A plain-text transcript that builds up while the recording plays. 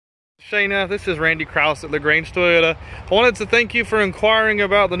Shaina, this is Randy Krause at Lagrange Toyota. I wanted to thank you for inquiring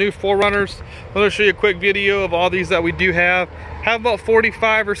about the new 4Runners. I'm going to show you a quick video of all these that we do have. Have about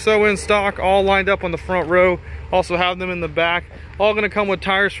 45 or so in stock, all lined up on the front row. Also have them in the back. All going to come with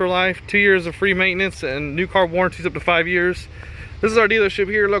tires for life, 2 years of free maintenance, and new car warranties up to 5 years. This is our dealership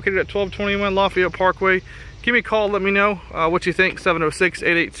here located at 1221 Lafayette Parkway. Give me a call, let me know what you think,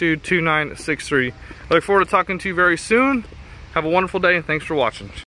 706-882-2963. I look forward to talking to you very soon. Have a wonderful day and thanks for watching.